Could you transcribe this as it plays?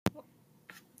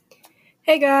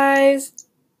Hey guys,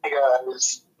 Hey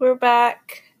guys. we're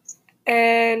back,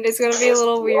 and it's gonna be a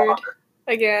little weird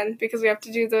again because we have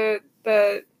to do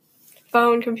the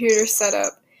phone computer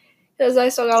setup because I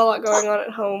still got a lot going on at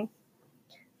home.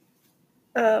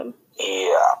 Yeah.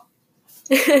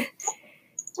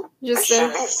 Just It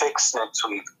should be fixed next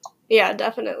week. Yeah,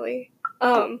 definitely.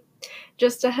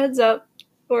 Just a heads up,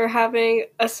 we're having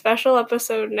a special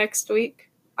episode next week.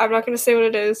 I'm not gonna say what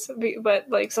it is, but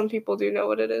like some people do know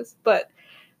what it is. But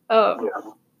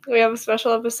we have a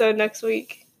special episode next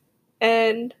week,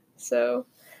 and so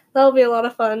that'll be a lot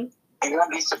of fun. You're gonna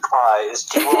be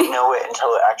surprised. You won't know it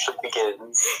until it actually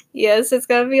begins. Yes, it's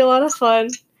gonna be a lot of fun.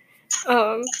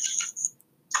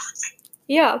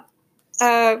 Yeah.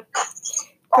 Also,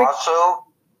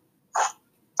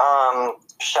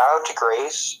 shout out to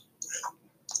Grace.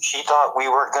 She thought we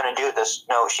weren't gonna do this.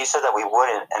 No, she said that we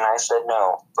wouldn't, and I said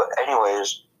no. But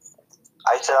anyways,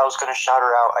 I said I was gonna shout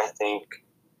her out, I think.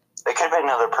 It could have been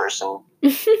another person.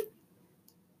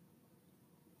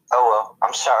 Oh well,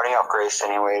 I'm shouting out Grace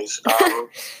anyways. How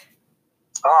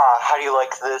do you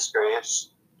like this,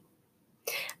 Grace?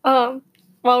 While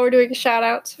we're doing shout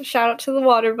out to the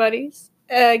Water Buddies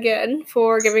again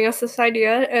for giving us this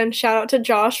idea, and shout out to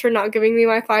Josh for not giving me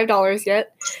my $5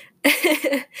 yet.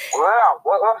 Wow,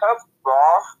 what up,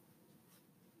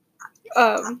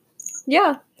 Josh?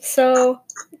 Yeah, so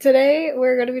today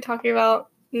we're going to be talking about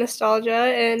nostalgia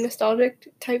and nostalgic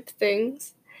type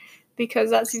things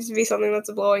because that seems to be something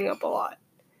that's blowing up a lot.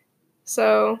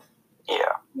 So,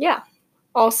 yeah.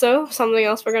 Also, something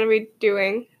else we're going to be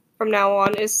doing from now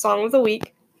on is Song of the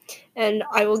Week, and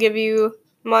I will give you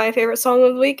my favorite song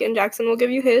of the week, and Jackson will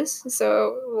give you his.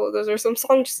 So, those are some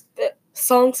song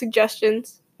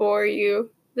suggestions for you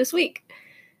this week.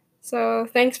 So,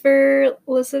 thanks for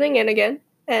listening in again,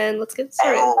 and let's get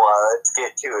started. Let's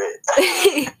get to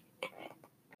it.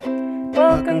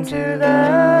 Welcome to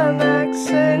the Max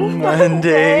and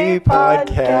Monday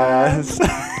podcast.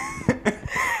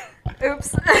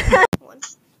 Oops.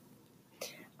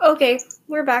 Okay,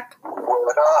 we're back.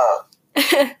 What up?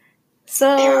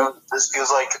 So this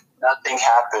feels like nothing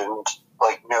happened.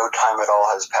 Like no time at all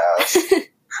has passed.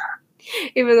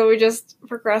 Even though we just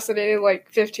procrastinated like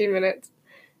 15 minutes.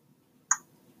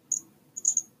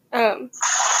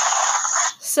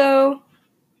 So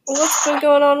what's been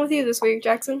going on with you this week,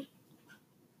 Jackson?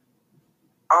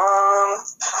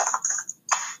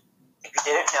 If you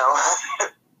didn't know,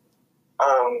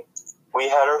 we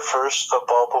had our first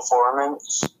football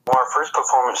performance. Well, our first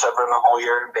performance ever in the whole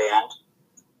year in band.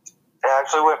 It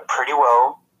actually went pretty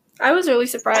well. I was really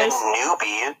surprised. The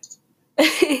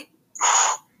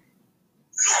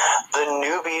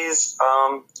newbies,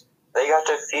 they got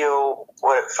to feel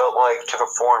what it felt like to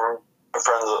perform in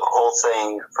front of the whole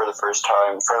thing for the first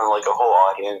time, in front of like a whole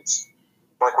audience.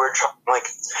 Like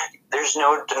there's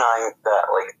no denying that,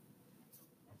 like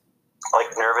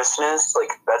nervousness,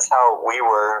 like that's how we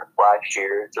were last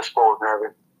year, just full of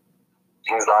nervous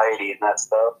anxiety and that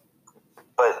stuff.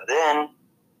 But then,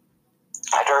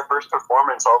 after our first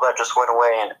performance, all that just went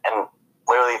away, and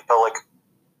literally felt like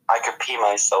I could pee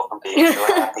myself from being so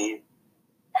happy.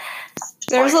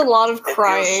 There was a lot of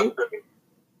crying.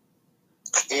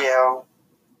 Yeah.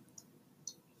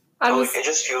 It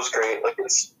just feels great. Like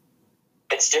it's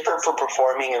different from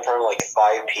performing in front of like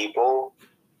 5 people.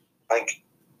 Like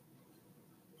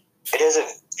it doesn't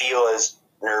feel as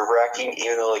nerve-wracking,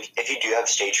 even though like if you do have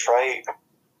stage fright,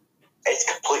 it's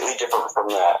completely different from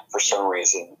that for some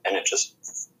reason, and it just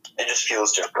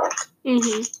feels different.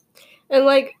 Mm-hmm. And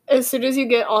like as soon as you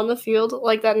get on the field,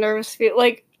 like that nervous feel,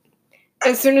 like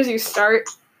as soon as you start,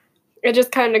 it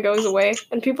just kind of goes away.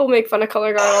 And people make fun of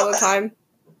color guard all the time.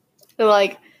 They're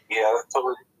like, yeah,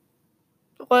 totally.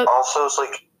 What? Also, it's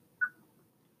like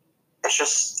it's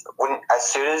just as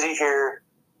soon as you hear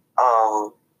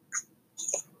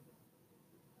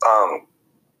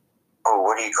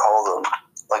what do you call them?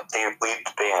 Like they lead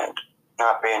the band,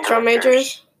 not band drum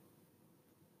directors.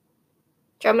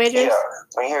 Drum majors? Yeah,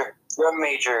 when you hear drum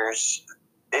majors,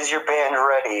 is your band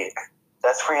ready?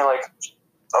 That's when you're like,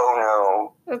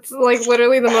 oh no. It's like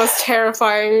literally the most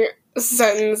terrifying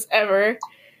sentence ever.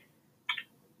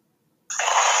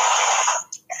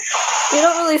 You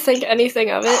don't really think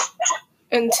anything of it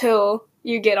until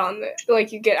you get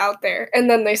you get out there, and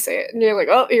then they say it, and you're like,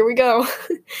 oh, here we go.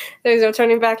 There's no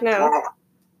turning back now.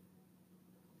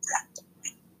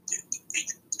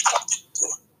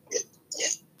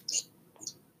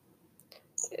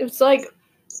 It's like,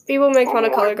 people make fun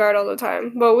of color guard all the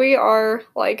time, but we are,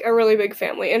 like, a really big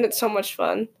family, and it's so much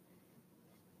fun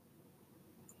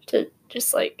to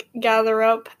just, like, gather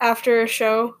up after a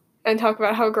show and talk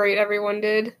about how great everyone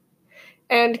did.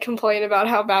 and complain about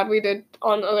how bad we did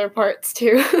on other parts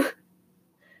too.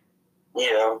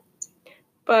 Yeah.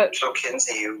 But so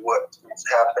Kinsey, what's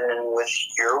happening with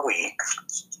your week?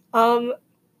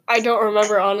 I don't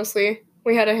remember, honestly.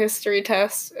 We had a history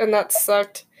test and that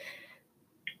sucked.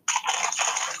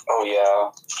 Oh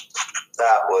yeah,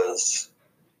 that was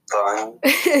fun.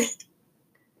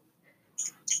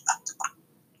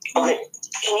 Okay,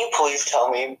 can you please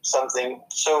tell me something?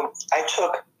 So I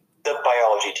took the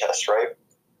biology test, right?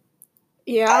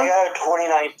 Yeah. I got a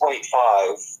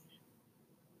 29.5.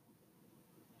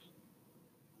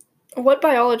 What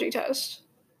biology test?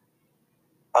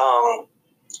 For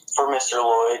Mr.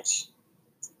 Lloyd's,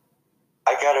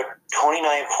 I got a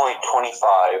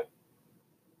 29.25.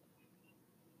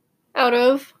 Out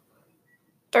of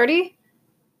 30?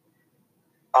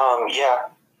 Yeah.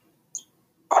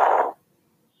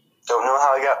 Don't know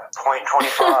how I got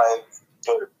 0.25,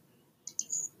 but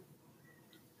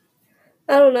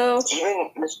I don't know. even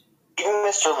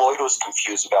Mr. Lloyd was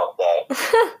confused about that.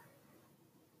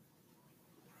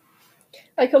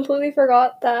 I completely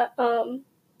forgot that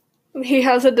he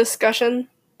has a discussion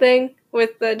thing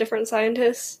with the different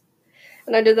scientists,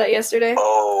 and I did that yesterday.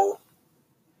 Oh.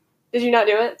 Did you not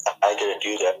do it? I didn't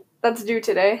do that. That's due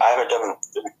today. I haven't done it.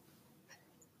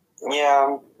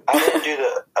 Yeah, I didn't do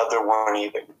the other one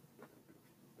either.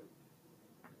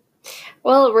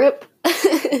 Well, rip.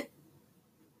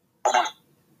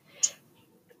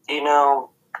 You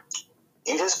know,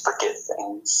 you just forget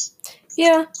things.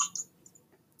 Yeah.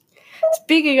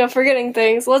 Speaking of forgetting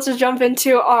things, let's just jump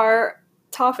into our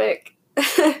topic.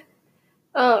 Yes,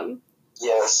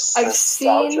 I've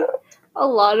nostalgia. seen a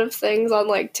lot of things on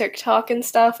like TikTok and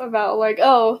stuff about like,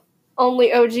 oh,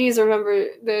 only OGs remember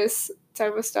this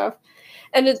type of stuff.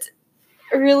 And it's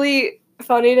really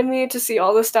funny to me to see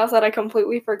all the stuff that I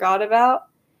completely forgot about.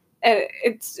 And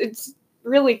it's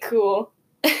really cool.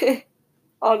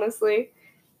 Honestly.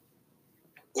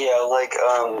 Yeah, like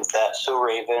That's So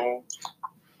Raven,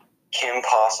 Kim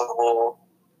Possible,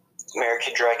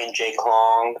 American Dragon Jake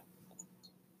Long.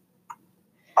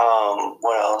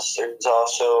 What else? There's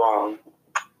also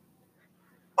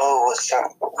what's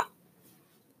that?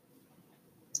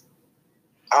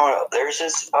 I don't know. There's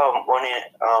this one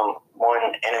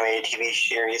animated TV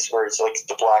series where it's like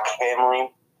the Black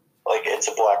family. Like it's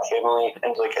a black family,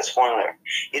 and like it's one there.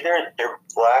 Either they're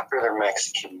black or they're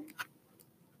Mexican.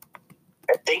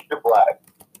 I think they're black.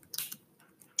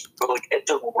 But like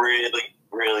it's a really,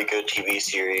 really good TV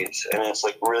series, and it's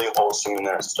like really wholesome and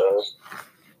that stuff.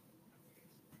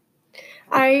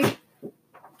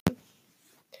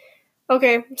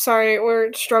 Okay, sorry,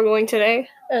 we're struggling today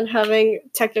and having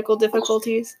technical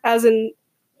difficulties. As in,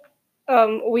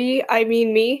 I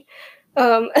mean me.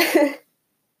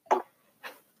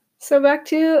 So back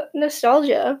to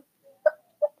nostalgia.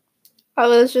 I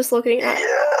was just looking at.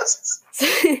 Yes.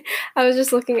 I was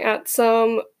just looking at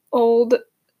some old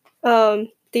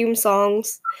theme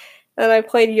songs, and I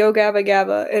played Yo Gabba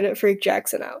Gabba, and it freaked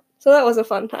Jackson out. So that was a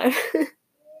fun time.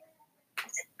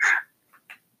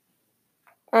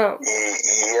 Yeah.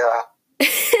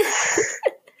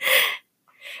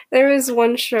 There was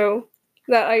one show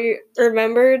that I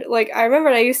remembered. Like, I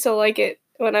remembered I used to like it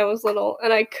when I was little,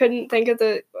 and I couldn't think of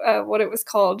the what it was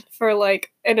called for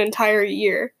like an entire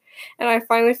year. And I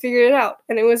finally figured it out,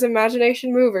 and it was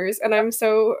Imagination Movers. And I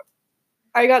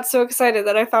got so excited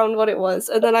that I found what it was,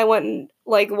 and then I went and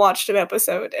like watched an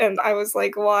episode, and I was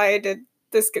like, why did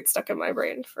this get stuck in my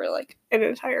brain for like an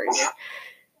entire year?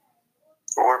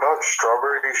 What about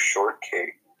Strawberry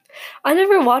Shortcake? I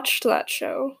never watched that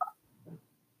show.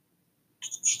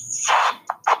 There's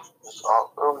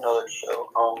also another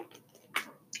show.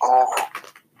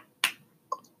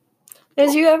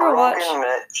 Did you ever watch?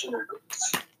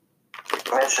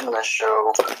 Mention the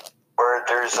show where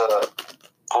there's a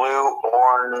blue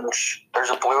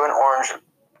and orange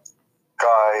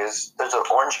guys. There's an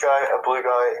orange guy, a blue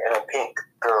guy, and a pink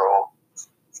girl.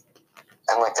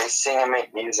 And like they sing and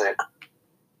make music.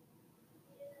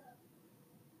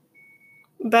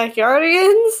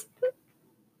 Backyardigans?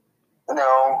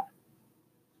 No.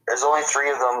 There's only 3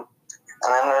 of them.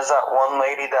 And then there's that one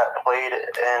lady that played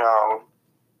in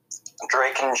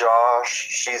Drake and Josh.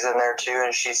 She's in there too,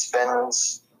 and she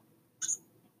spins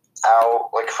out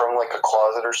like from like a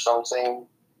closet or something.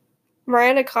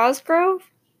 Miranda Cosgrove?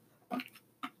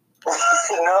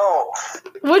 No.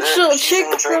 Which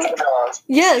chick from...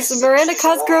 Yes, Miranda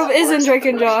Cosgrove is in Drake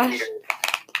and Josh.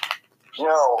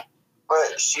 No,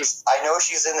 but I know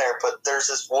she's in there, but there's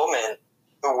this woman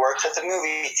who works at the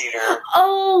movie theater.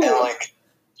 Oh! And like,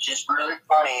 she's really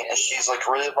funny, and she's like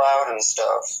really loud and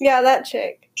stuff. Yeah, that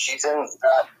chick. She's in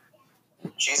that.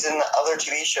 She's in the other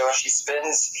TV show, and she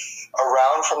spins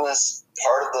around from this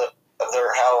part of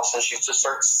their house, and she just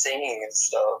starts singing and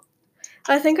stuff.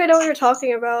 I think I know what you're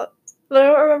talking about, but I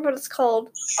don't remember what it's called.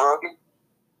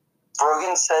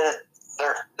 Brogan said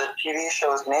the TV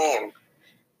show's name.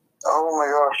 Oh my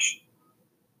gosh.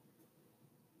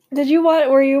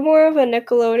 Were you more of a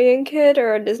Nickelodeon kid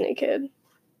or a Disney kid?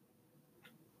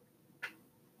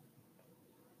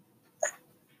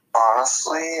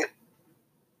 Honestly,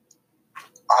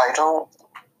 I don't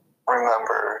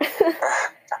remember.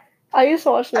 I used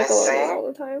to watch Nickelodeon all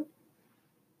the time.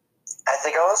 I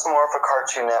think I was more of a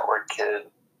Cartoon Network kid.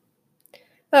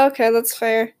 Okay, that's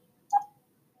fair.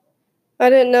 I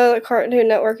didn't know that Cartoon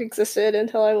Network existed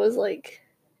until I was like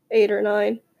 8 or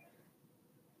 9.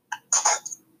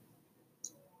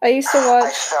 I used to watch...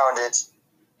 I found it.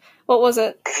 What was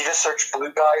it? If you just search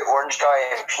Blue Guy, Orange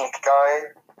Guy, and Pink Guy,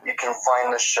 you can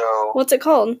find the show. What's it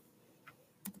called?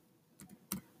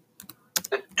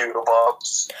 The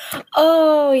Doodlebobs.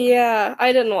 Oh, yeah.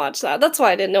 I didn't watch that. That's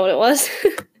why I didn't know what it was.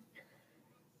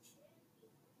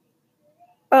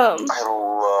 I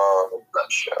love that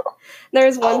show.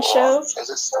 There's one show. Is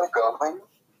it still going?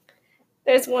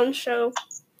 There's one show.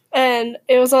 And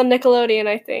it was on Nickelodeon,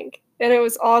 I think. And it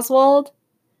was Oswald,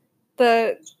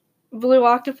 the blue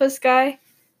octopus guy.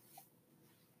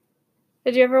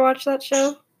 Did you ever watch that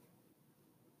show?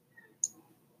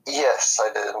 Yes,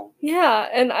 I did. Yeah,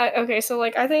 and I think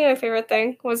my favorite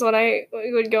thing was when I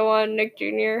would go on Nick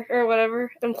Jr. or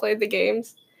whatever and play the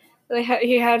games.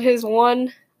 He had his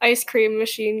one ice cream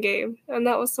machine game, and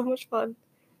that was so much fun.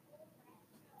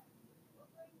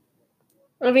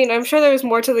 I mean, I'm sure there was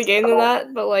more to the game than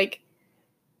that, but like,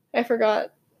 I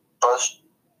forgot.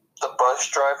 The bus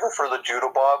driver for the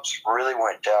Doodlebobs really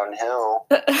went downhill.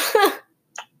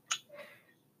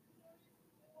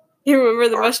 You remember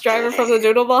the bus driver from the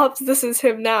Doodlebobs? This is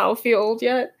him now. Feel old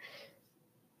yet?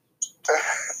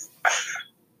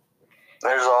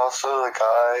 There's also the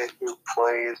guy who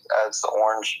plays as the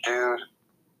orange dude.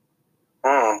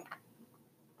 Oh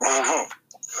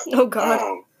god.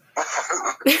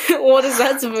 What is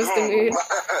that supposed to mean?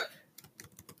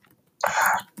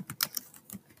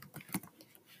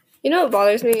 You know what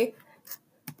bothers me?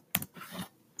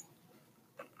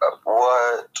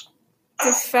 What?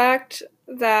 The fact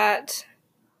that,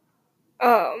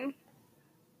 I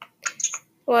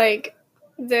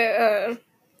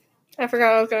forgot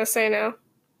what I was gonna say now.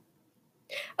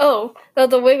 Oh, that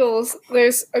the Wiggles,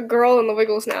 there's a girl in the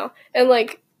Wiggles now. And,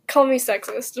 like, call me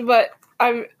sexist, but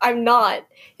I'm not.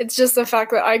 It's just the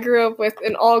fact that I grew up with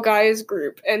an all-guys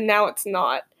group, and now it's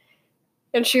not.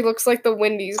 And she looks like the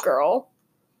Wendy's girl.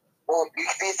 Well, you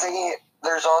could be thinking,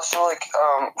 there's also,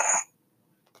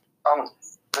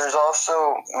 there's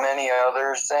also many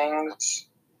other things.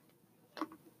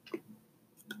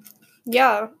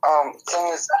 Yeah. Thing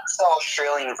is, that's the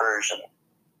Australian version.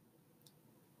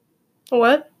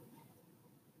 What?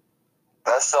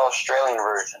 That's the Australian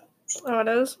version. Oh, it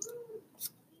is?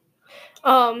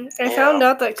 I found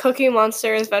out that Cookie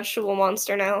Monster is Vegetable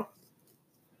Monster now.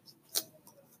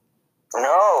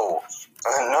 No,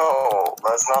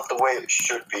 that's not the way it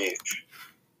should be.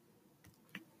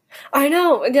 I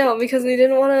know, because they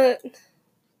didn't want to...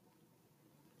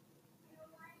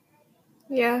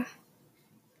 Yeah.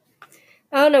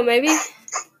 I don't know, maybe...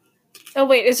 Oh,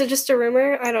 wait, is it just a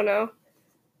rumor? I don't know.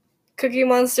 Cookie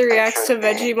Monster reacts to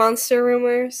Veggie Monster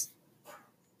rumors.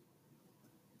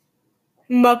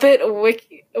 Muppet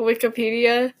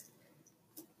Wikipedia.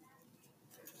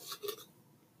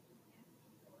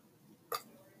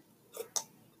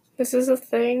 This is a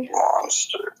thing.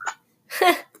 Monster.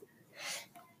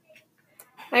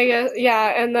 I guess,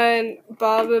 yeah, and then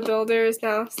Bob the Builder is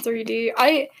now 3D.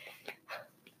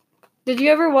 Did you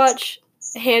ever watch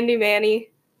Handy Manny?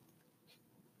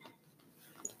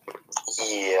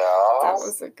 Yeah. That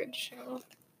was a good show.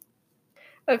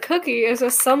 A cookie is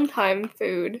a sometime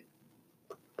food.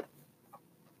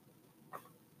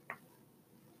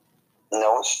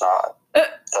 No, it's not.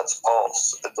 That's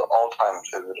false. It's an all-time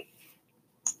food.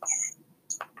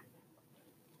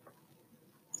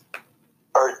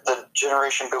 Or the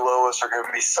generation below us are going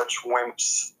to be such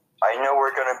wimps. I know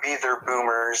we're going to be their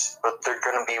boomers, but they're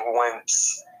going to be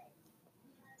wimps.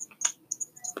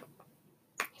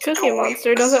 Cookie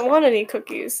Monster doesn't want any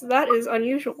cookies. That is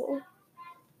unusual.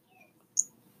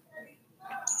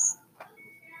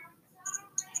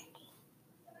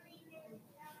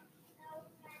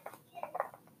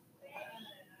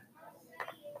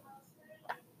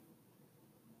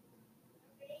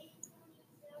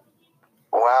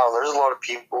 Wow, there's a lot of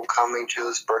people coming to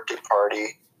this birthday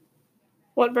party.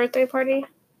 What birthday party?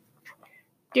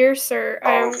 Dear sir,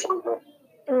 I'm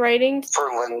writing. For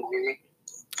Lindsay.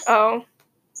 Oh.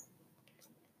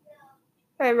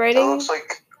 I'm It writing. looks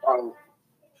like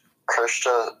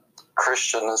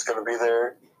Christian is going to be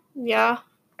there. Yeah.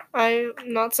 I'm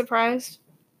not surprised.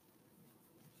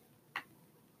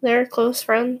 They're close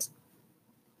friends.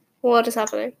 What is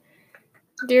happening?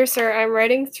 Dear sir, I'm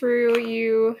writing through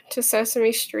you to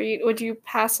Sesame Street. Would you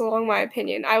pass along my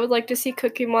opinion? I would like to see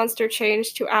Cookie Monster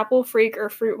changed to Apple Freak or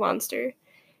Fruit Monster.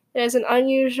 It is an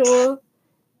unusual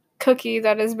cookie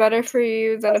that is better for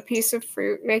you than a piece of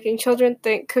fruit. Making children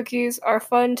think cookies are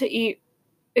fun to eat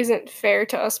isn't fair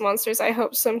to us monsters. I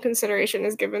hope some consideration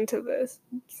is given to this.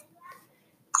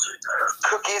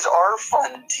 Cookies are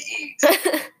fun to eat.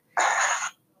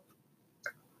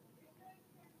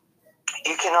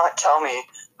 You cannot tell me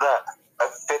that a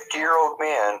 50-year-old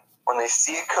man, when they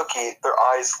see a cookie, their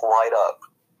eyes light up.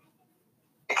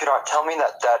 You cannot tell me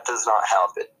that that does not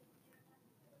happen.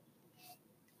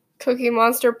 Cookie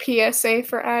Monster PSA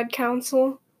for ad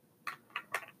council.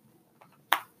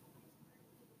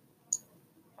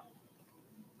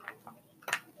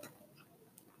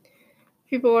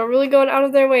 People are really going out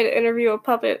of their way to interview a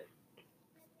puppet.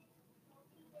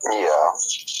 Yeah.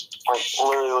 Like,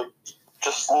 literally,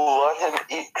 just let him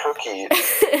eat cookies.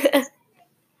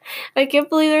 I can't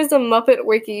believe there's a Muppet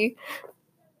wiki.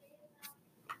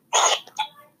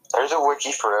 There's a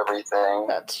wiki for everything.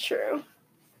 That's true.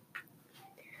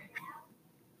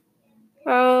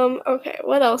 Okay,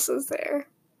 what else is there?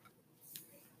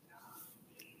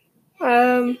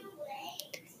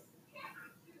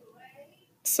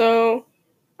 So,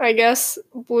 I guess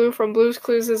Blue from Blue's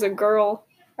Clues is a girl.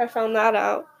 I found that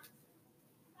out.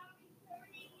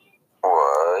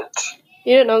 What?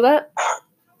 You didn't know that?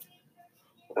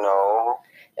 No.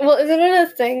 Well, isn't it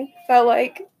a thing that,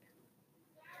 like,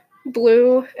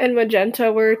 Blue and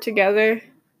Magenta were together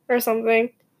or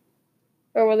something?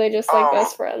 Or were they just, like,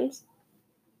 best friends?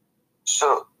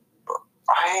 So,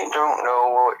 I don't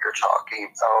know what you're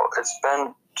talking about. It's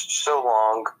been so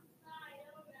long.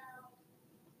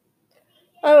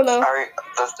 I don't know.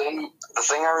 The thing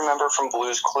I remember from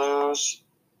Blue's Clues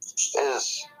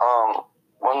is,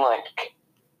 when, like,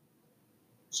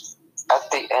 at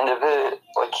the end of it,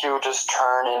 like, he would just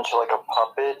turn into, like, a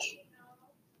puppet.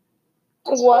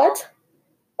 What?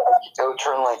 He would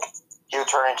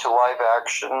turn into live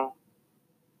action.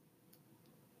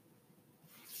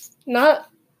 Not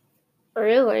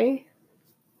really.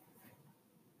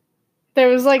 There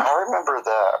was, like... I remember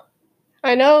that.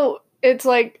 I know it's,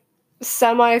 like,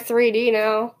 semi 3D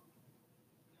now.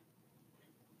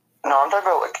 No, I'm talking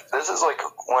about, like, this is, like,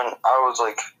 when I was,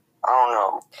 like, I don't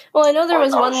know. Well, I know there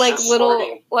was one, like, little,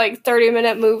 starting. like,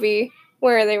 30-minute movie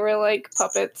where they were, like,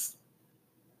 puppets.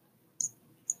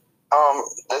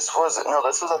 This was at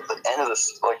the end of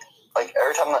this, like,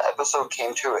 every time the episode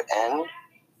came to an end,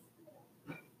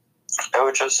 it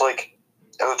would just, like,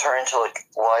 it would turn into, like,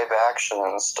 live action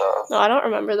and stuff. No, I don't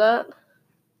remember that.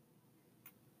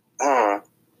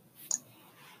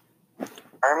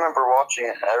 I remember watching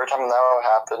it every time that would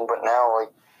happen, but now,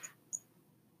 like,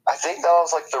 I think that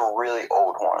was, like, the really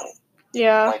old one.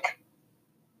 Yeah. Like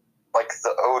the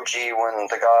OG when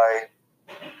the guy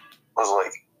was,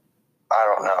 like, I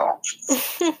don't know.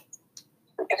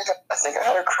 I think I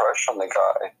had a crush on the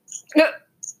guy.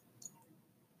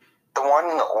 The one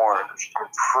in the orange. I'm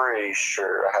pretty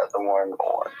sure I had the one in the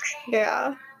orange.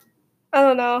 Yeah. I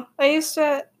don't know. I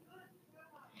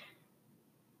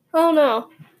don't know.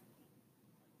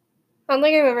 I don't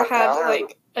think I've ever had,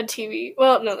 like, a TV.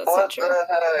 Well, no, that's not true. What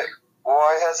the heck?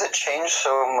 Why has it changed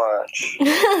so much?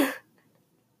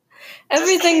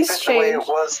 Everything's just keep it changed. The way it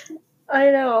was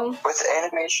I know. with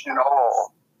animation and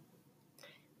all.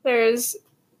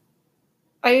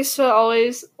 I used to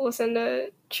always listen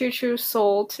to Choo Choo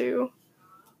Soul, too.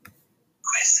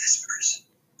 Who is this person?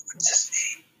 What's his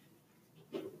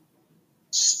name?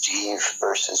 Steve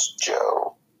versus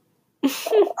Joe.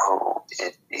 Who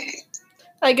it be?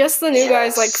 I guess the new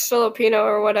guy's, like, Filipino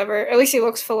or whatever. At least he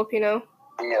looks Filipino.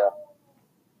 Yeah.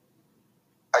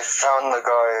 I found the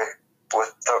guy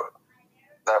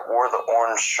that wore the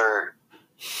orange shirt.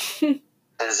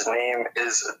 His name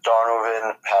is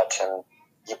Donovan Patton.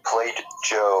 He played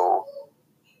Joe.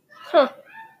 Huh.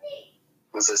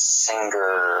 He was a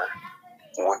singer.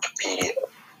 Wikipedia,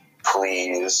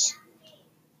 please.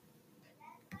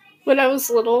 When I was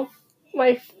little,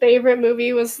 my favorite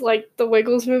movie was, like, the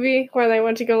Wiggles movie, where they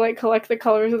went to go, like, collect the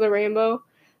colors of the rainbow.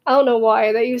 I don't know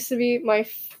why. That used to be my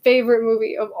favorite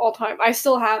movie of all time. I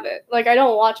still have it. Like, I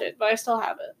don't watch it, but I still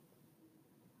have it.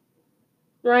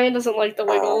 Ryan doesn't like the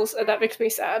Wiggles, and that makes me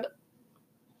sad.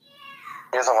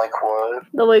 He doesn't like what?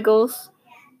 The Wiggles.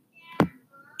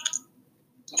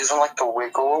 He doesn't like the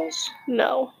Wiggles?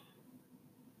 No.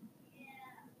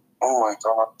 Oh my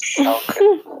gosh, how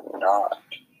could he not?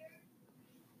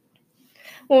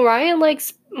 Well, Ryan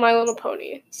likes My Little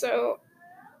Pony, so...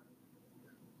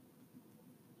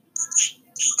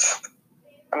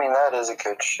 I mean, that is a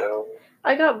good show.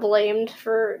 I got blamed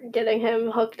for getting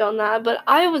him hooked on that, but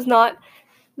I was not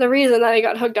the reason that I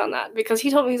got hooked on that, because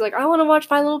he told me, he's like, I want to watch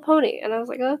My Little Pony, and I was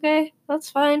like, okay, that's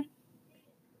fine.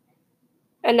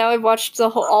 And now I've watched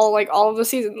all of the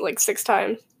seasons, 6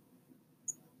 times.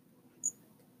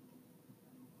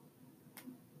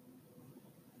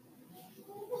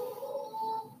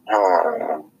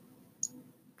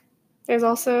 There's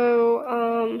also,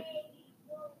 I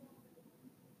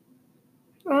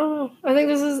don't know. I think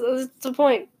this is the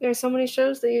point. There's so many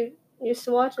shows that you used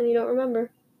to watch and you don't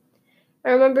remember.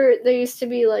 I remember there used to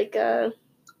be I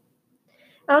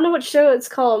don't know what show it's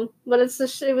called, but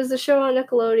it was the show on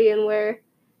Nickelodeon where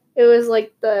it was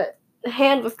the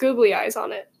hand with googly eyes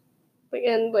on it.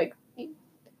 I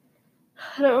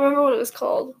don't remember what it was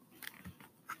called.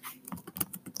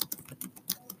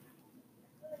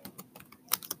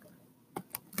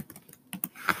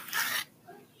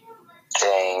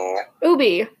 Dang.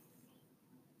 Oobi.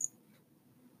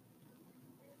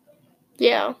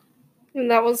 Yeah. And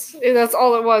that's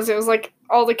all it was. It was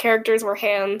all the characters were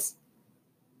hands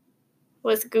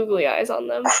with googly eyes on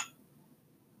them.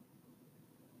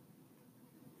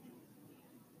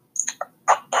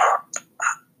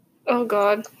 Oh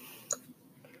god.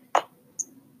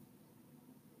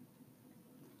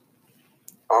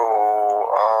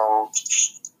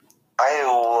 I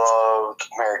loved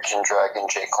American Dragon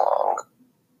Jake Long.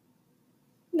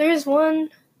 There's one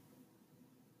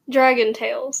Dragon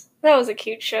Tales. That was a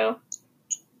cute show.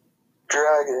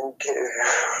 Dragon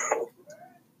Tales.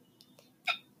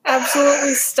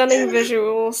 Absolutely stunning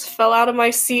visuals. Fell out of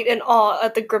my seat in awe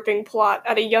at the gripping plot.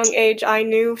 At a young age, I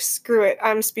knew, screw it,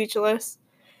 I'm speechless.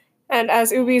 And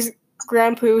as Ubi's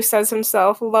grandpoo says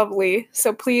himself, lovely.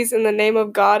 So please, in the name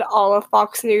of God, Allah,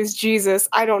 Fox News, Jesus,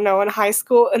 I don't know, in high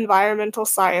school, environmental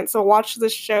science. So watch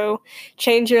this show,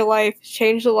 change your life,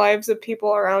 change the lives of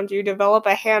people around you, develop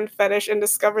a hand fetish, and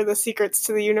discover the secrets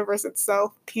to the universe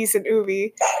itself. Peace and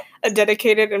Ubi, a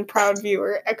dedicated and proud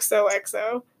viewer.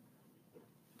 XOXO.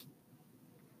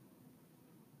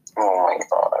 Oh my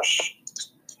gosh.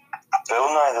 Bill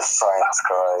Nye the Science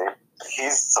Guy.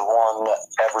 He's the one that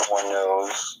everyone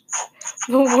knows.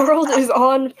 The world is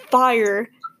on fire.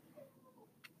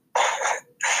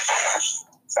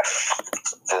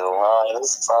 Bill Nye the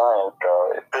Science Guy.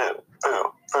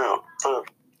 Boo.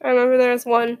 I remember there was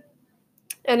one,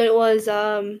 and it was,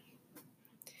 oh,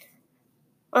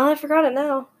 I forgot it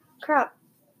now. Crap.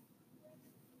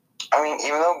 I mean,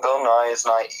 even though Bill Nye is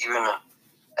not even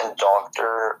a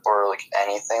doctor or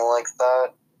anything like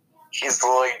that, he's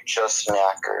literally just an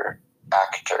actor.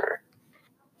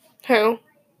 Who?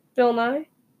 Bill Nye?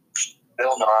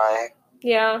 Bill Nye.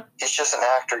 Yeah. He's just an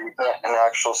actor. He's not an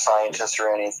actual scientist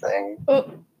or anything.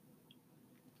 Oh.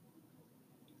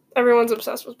 Everyone's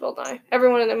obsessed with Bill Nye.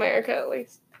 Everyone in America, at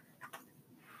least.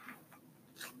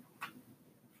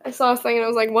 I saw a thing and I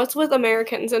was like, what's with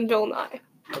Americans and Bill Nye?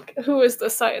 Who is the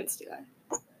science guy?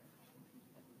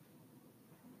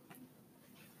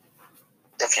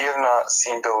 If you have not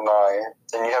seen Bill Nye,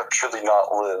 then you have truly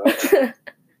not lived.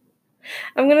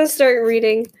 I'm gonna start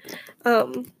reading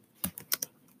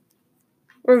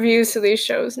reviews to these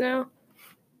shows now.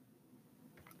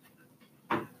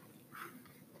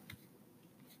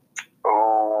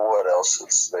 Oh, what else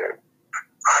is there?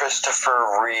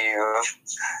 Christopher Reeve.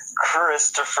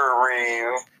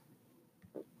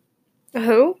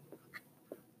 Who?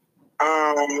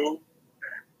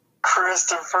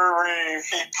 Christopher Reeve.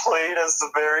 He played as the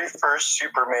very first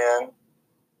Superman.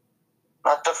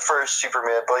 Not the first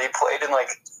Superman, but he played in the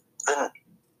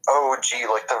OG,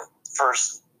 the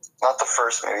first, not the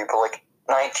first movie, but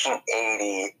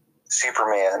 1980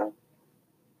 Superman.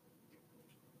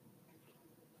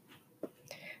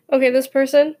 Okay, this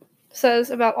person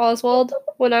says about Oswald,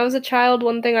 when I was a child,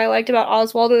 one thing I liked about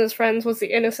Oswald and his friends was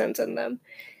the innocence in them.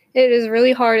 It is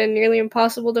really hard and nearly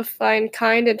impossible to find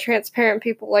kind and transparent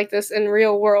people like this in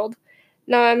real world.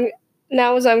 Now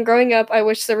as I'm growing up, I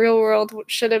wish the real world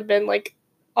should have been like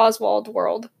Oswald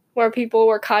world, where people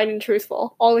were kind and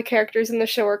truthful. All the characters in the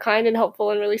show were kind and helpful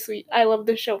and really sweet. I love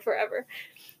this show forever.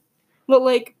 But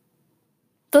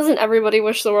doesn't everybody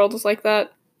wish the world was like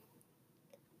that?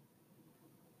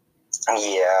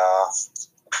 Yeah.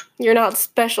 You're not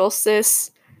special,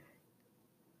 sis.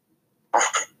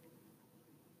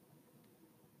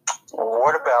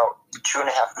 What about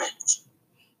 2.5 minutes?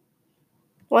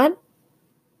 What?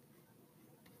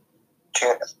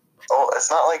 oh,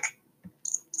 it's not like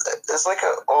it's like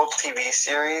an old TV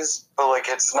series, but like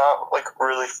it's not like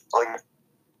really like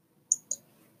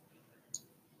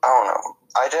I don't know.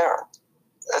 I didn't.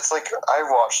 It's like I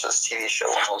watched this TV show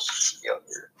when I was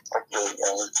younger, like really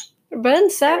young. Ben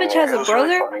Savage has a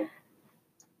brother? Really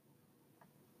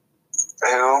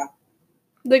who?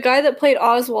 The guy that played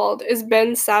Oswald is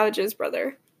Ben Savage's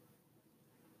brother.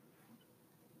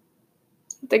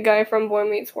 The guy from Boy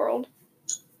Meets World.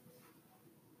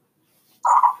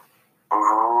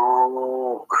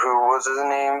 Who was his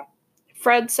name?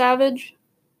 Fred Savage.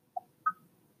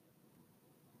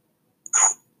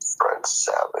 Fred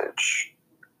Savage.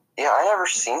 Yeah, I never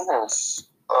seen this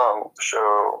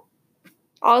show.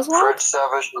 Oswald? Fred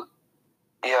Savage.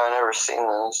 Yeah, I never seen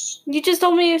this. You just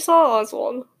told me you saw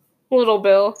Oswald. Little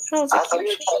Bill. That was I thought you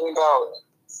were talking about.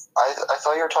 I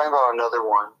thought you were talking about another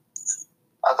one.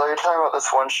 I thought you were talking about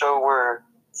this one show where,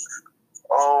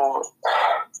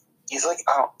 he's like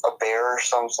a bear or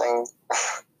something.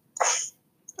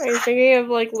 Are you thinking of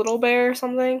like Little Bear or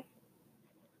something?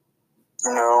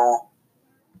 No.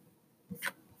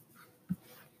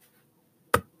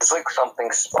 It's like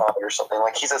something spy or something.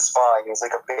 Like he's a spy. He's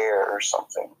like a bear or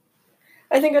something.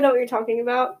 I think I know what you're talking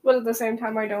about, but at the same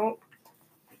time I don't.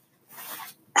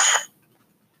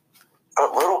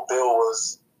 But Little Bill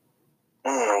was...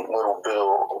 Little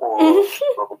Bill. Oh,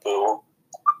 Little Bill.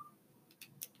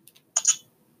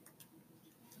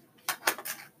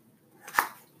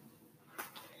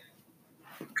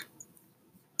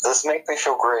 This makes me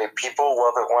feel great. People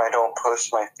love it when I don't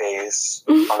post my face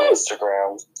on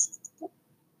Instagram.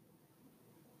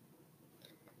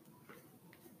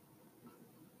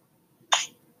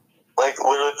 Like,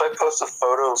 literally, if I post a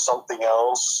photo of something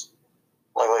else,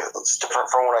 like it's different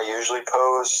from what I usually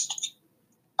post,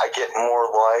 I get more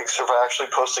likes. Or if I actually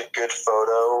post a good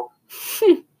photo,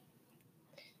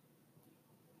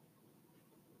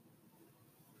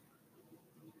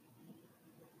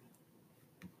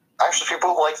 actually,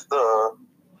 people like the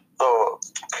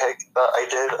pic that I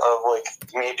did of like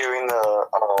me doing the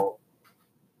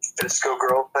disco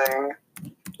girl thing.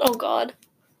 Oh God.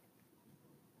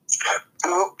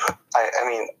 Oop! I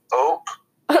mean, oop!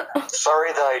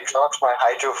 Sorry that I dropped my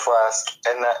hydro flask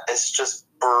and that it's just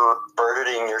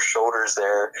burdening your shoulders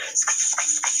there.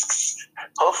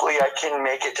 Hopefully I can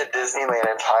make it to Disneyland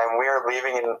in time. We are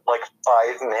leaving in like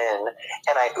 5 minutes.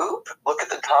 And look at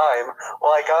the time.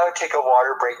 Well, I gotta take a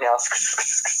water break now.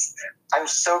 I'm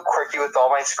so quirky with all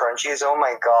my scrunchies. Oh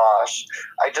my gosh.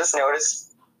 I just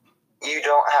noticed you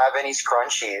don't have any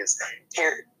scrunchies.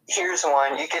 Here's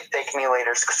one. You can thank me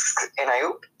later. And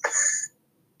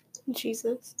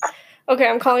Jesus. Okay,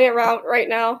 I'm calling it right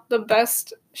now. The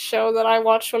best show that I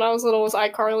watched when I was little was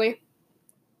iCarly.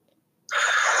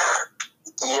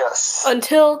 Yes.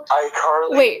 Until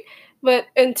iCarly. Wait, but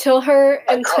until her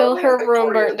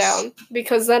room burnt down,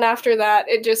 because then after that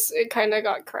it kind of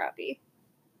got crappy.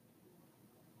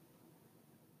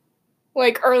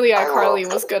 Like early iCarly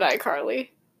was good iCarly.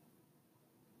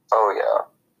 Oh yeah.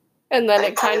 And then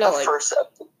it kind of like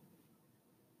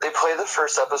they played the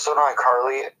first episode on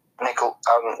iCarly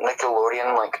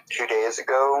Nickelodeon like 2 days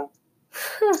ago,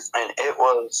 and it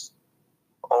was,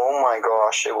 oh my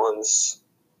gosh, it was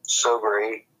so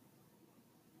great.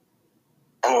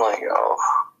 And like,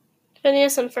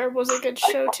 Phineas and Ferb was a good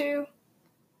show too.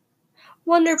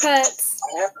 Wonder Pets.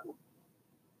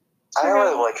 I didn't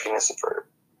really like Phineas and Ferb.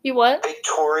 You what?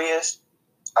 Victorious.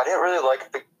 I didn't really like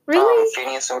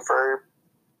Phineas and Ferb.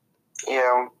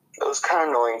 Yeah, it was kind of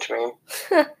annoying to me.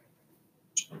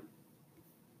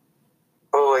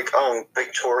 But like,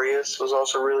 Victorious was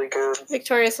also really good.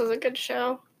 Victorious was a good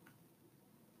show.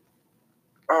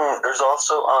 There's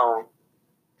also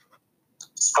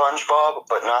SpongeBob,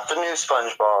 but not the new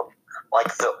SpongeBob.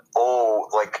 Like the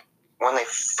old, like when they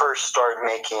first started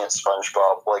making it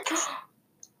SpongeBob, like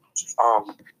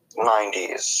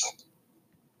 90s.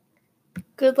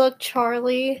 Good Luck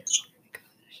Charlie.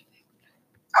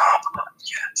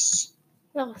 Yes.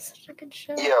 That was such a good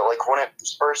show. Yeah, like when it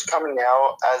was first coming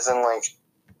out, as in like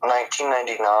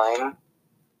 1999.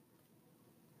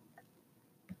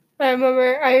 I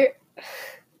remember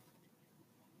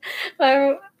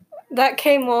that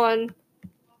came on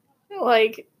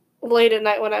like late at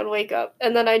night when I'd wake up,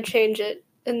 and then I'd change it,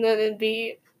 and then it'd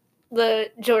be the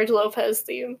George Lopez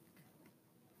theme.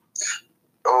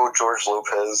 Oh, George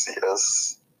Lopez,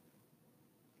 yes.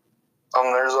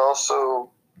 There's also,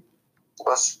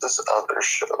 what's this other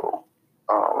show?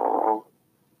 I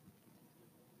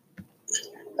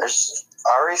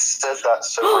already said that,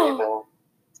 So Raven,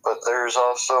 but there's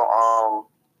also,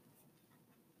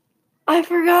 I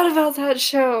forgot about that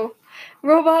show.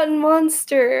 Robot and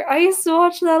Monster. I used to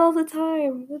watch that all the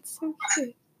time. That's so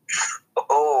cute.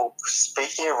 Oh,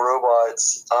 speaking of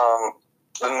robots,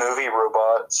 the movie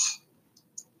Robots.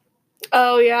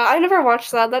 Oh yeah, I never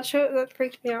watched that. That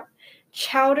freaked me out.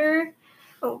 Chowder.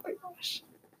 Oh my gosh.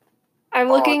 I'm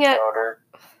looking at. Chowder.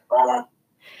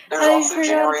 There's also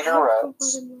Generator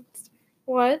Rex.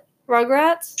 What?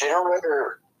 Rugrats?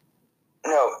 Generator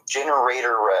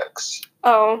Rex.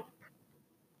 Oh.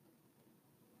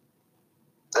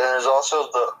 Then there's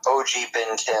also the OG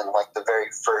Ben 10, like the very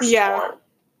first one,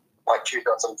 like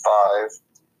 2005.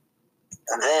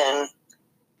 And then,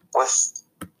 with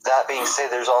that being said,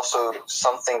 there's also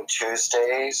Something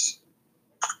Tuesdays.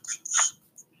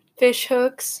 Fish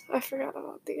Hooks. I forgot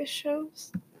about these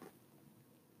shows.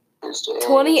 Tuesdays.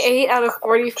 28 out of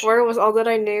 44 was all that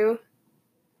I knew.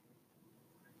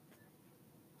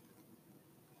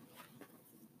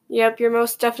 Yep, you're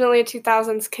most definitely a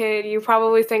 2000s kid. You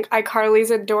probably think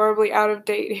iCarly's adorably out of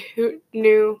date. Who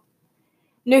knew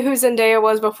who Zendaya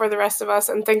was before the rest of us,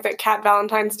 and think that Cat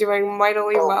Valentine's doing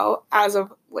mightily well as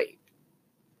of late.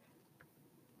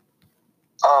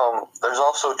 There's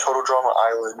also Total Drama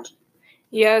Island.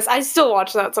 Yes, I still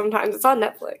watch that sometimes. It's on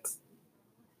Netflix.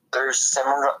 There's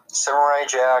Samurai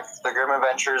Jack, The Grim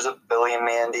Adventures of Billy and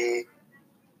Mandy.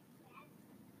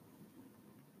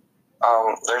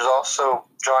 There's also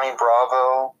Johnny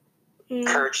Bravo,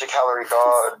 Courage the Calorie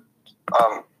God,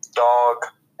 Dog,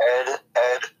 Ed,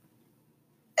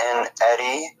 and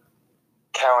Eddie,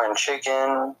 Cow and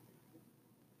Chicken.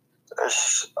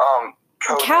 There's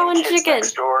Cow and Kids Chicken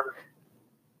Next Door.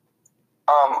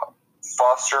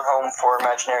 Foster Home for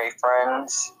Imaginary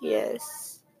Friends.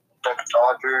 Yes. Duck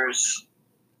Dodgers.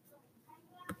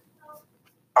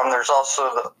 There's also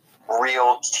the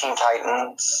real Teen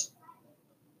Titans.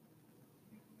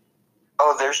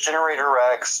 Oh, there's Generator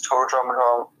Rex, Total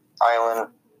Drama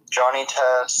Island, Johnny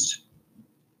Test.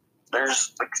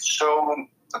 There's show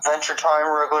Adventure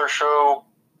Time, regular show.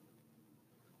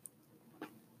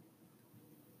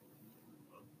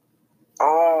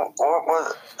 Oh, what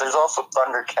was it? There's also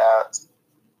Thundercats.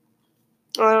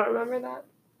 Oh, I don't remember that.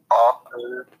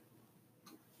 Author.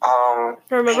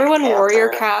 Remember when Warrior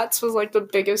Cats was like the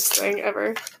biggest thing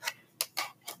ever?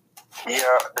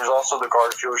 Yeah, there's also the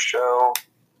Garfield show.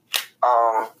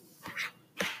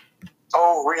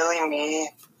 Oh, really, me?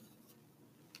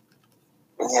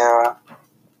 Yeah.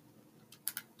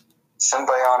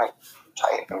 Symbiotic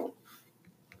Titan.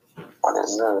 What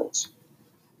is this?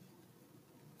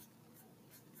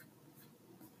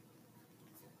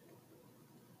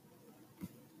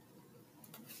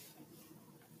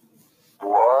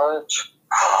 What?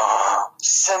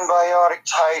 Symbiotic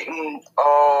Titan.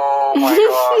 Oh my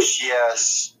gosh,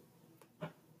 yes.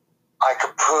 I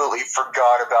completely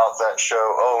forgot about that show.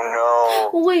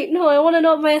 Oh no. Wait, no, I want to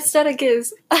know what my aesthetic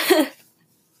is.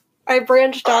 I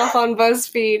branched off on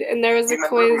BuzzFeed, and there was a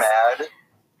quiz. Mad?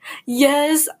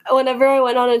 Yes, whenever I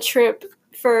went on a trip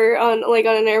on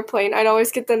an airplane, I'd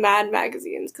always get the Mad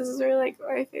magazines because those are like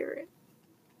my favorite.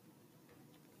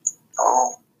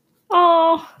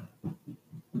 Oh,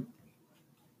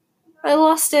 I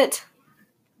lost it.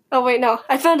 Oh wait, no,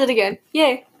 I found it again.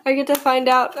 Yay! I get to find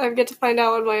out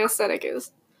what my aesthetic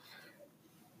is.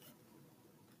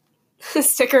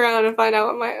 Stick around and find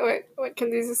out what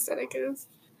Kenzie's aesthetic is.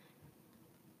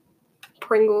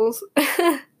 Pringles.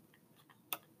 Oh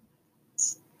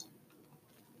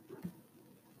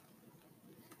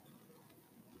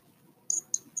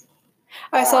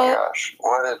my gosh,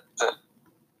 what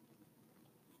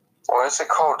is it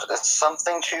called? It's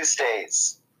Something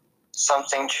Tuesdays.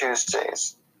 Something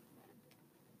Tuesdays.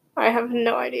 I have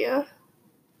no idea.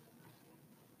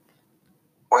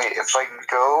 Wait, if I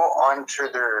go onto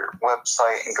their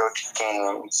website and go to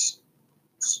games.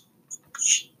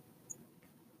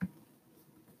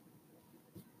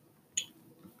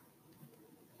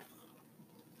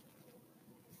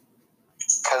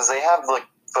 Because they have like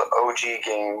the OG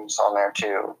games on there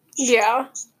too. Yeah.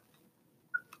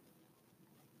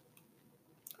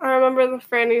 I remember the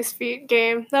Franny's Feet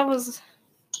game. That was...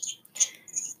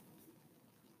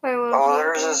 I love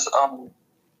that.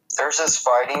 There's this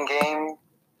fighting game.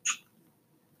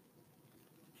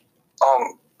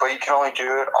 But you can only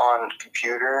do it on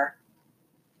computer.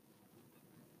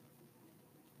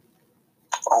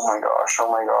 Oh my gosh.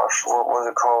 What was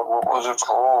it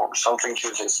called? Something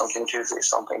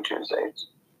Tuesdays.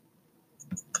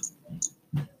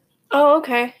 Oh,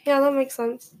 okay. Yeah, that makes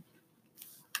sense.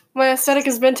 My aesthetic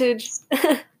is vintage.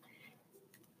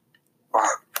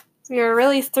 You're a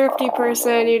really thrifty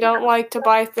person. You don't like to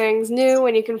buy things new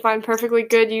when you can find perfectly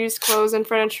good used clothes and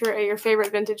furniture at your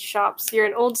favorite vintage shops. You're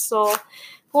an old soul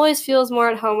always feels more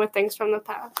at home with things from the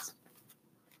past.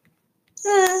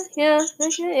 Yeah.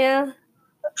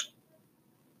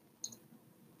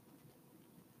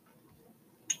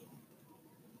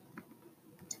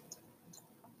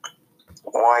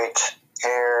 White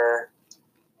Hair,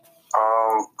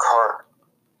 Cartoon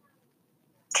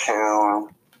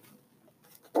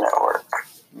Network.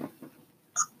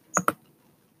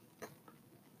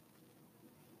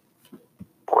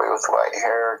 Boy with White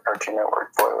Hair, Cartoon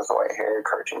Network. Boy with White Hair,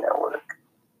 Cartoon Network.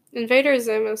 Invader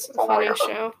Zim is a funny God.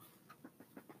 show.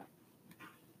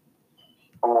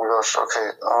 Oh my gosh,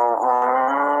 okay.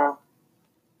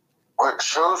 What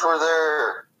shows were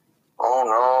there? Oh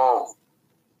no.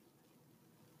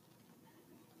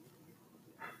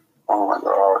 Oh my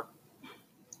god.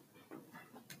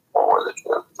 What were the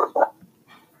shows for that?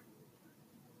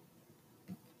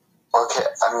 Okay,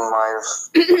 I might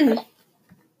have.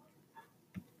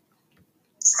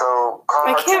 So, I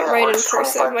can't write in Network's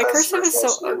cursive. 25 My best cursive is so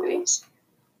original ugly. series.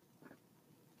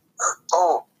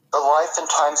 Oh, The Life and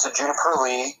Times of Juniper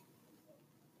Lee.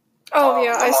 Oh,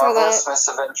 yeah, The I saw Marvelous that.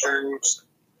 Misadventures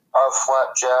of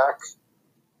Flapjack.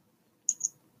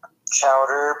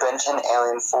 Chowder, Ben 10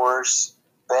 Alien Force,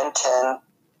 Ben 10,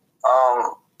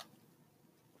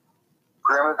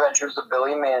 Grim Adventures of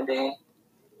Billy and Mandy,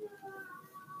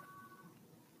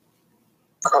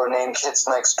 Codename Kids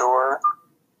Next Door,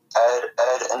 Ed,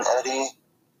 and Eddie,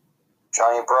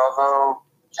 Johnny Bravo,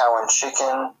 Cow and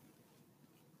Chicken,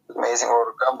 Amazing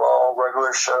World of Gumball,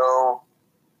 Regular Show,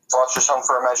 Foster's Home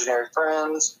for Imaginary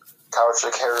Friends, Couch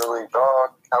the Cowardly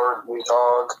Dog,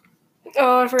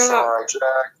 Oh, I forgot. Samurai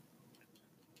Jack,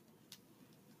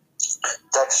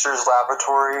 Dexter's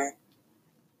Laboratory,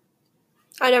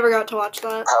 I never got to watch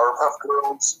that. Powerpuff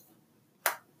Girls.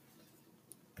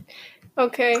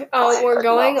 Okay, we're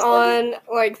going on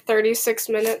like 36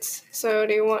 minutes, so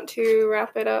do you want to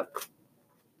wrap it up?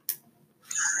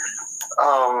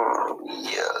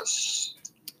 Yes.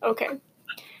 Okay.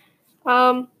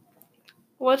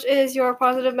 What is your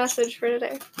positive message for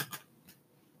today?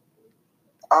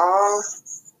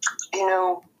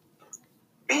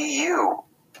 Be you.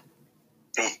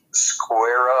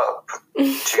 Square up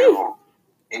to,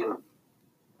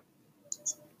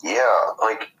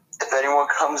 like, if anyone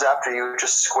comes after you,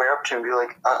 just square up to and be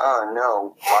like,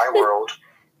 no, my world,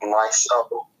 myself,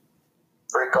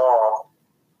 frick off.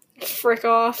 Frick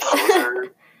off.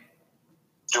 Poser,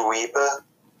 dweeb.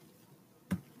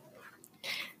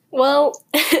 Well,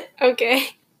 okay.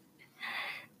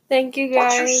 Thank you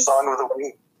guys. What's your song of the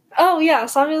week? Oh, yeah,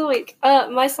 song of the week.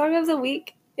 My song of the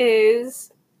week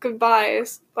is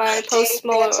Goodbyes by Post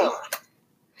Malone.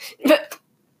 But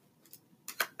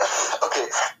okay,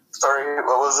 sorry,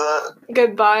 what was that?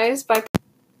 Goodbyes by...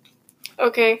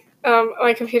 Okay,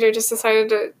 my computer just decided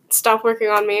to stop working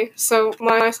on me, so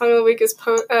my song of the week is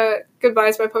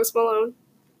Goodbyes by Post Malone.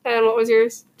 And what was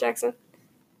yours, Jackson?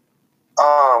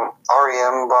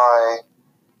 R.E.M. by,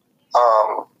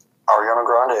 Ariana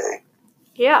Grande.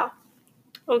 Yeah.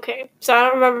 Okay, so I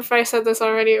don't remember if I said this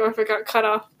already or if it got cut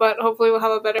off, but hopefully we'll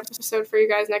have a better episode for you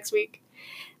guys next week.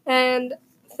 And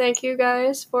thank you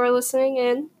guys for listening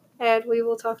in, and we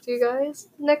will talk to you guys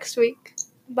next week.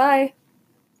 Bye.